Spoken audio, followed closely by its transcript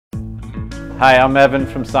Hi, I'm Evan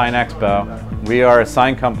from Sign Expo. We are a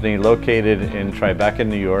sign company located in Tribeca,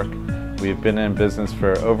 New York. We've been in business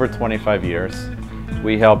for over 25 years.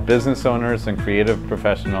 We help business owners and creative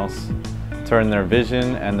professionals turn their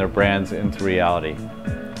vision and their brands into reality.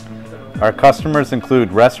 Our customers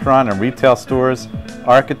include restaurant and retail stores,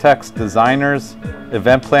 architects, designers,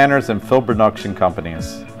 event planners, and film production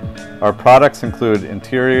companies. Our products include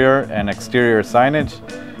interior and exterior signage,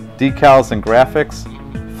 decals and graphics,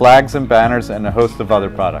 flags and banners, and a host of other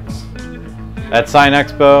products. At Sign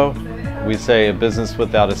Expo, we say a business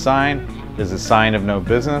without a sign is a sign of no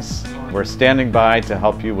business. We're standing by to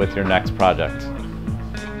help you with your next project.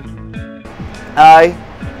 Hi,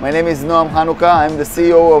 my name is Noam Hanukkah. I'm the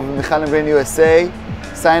CEO of Michal & Brain USA.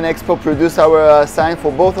 Sign Expo produced our sign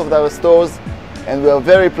for both of our stores, and we are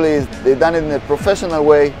very pleased. They've done it in a professional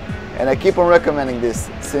way, and I keep on recommending this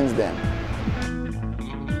since then.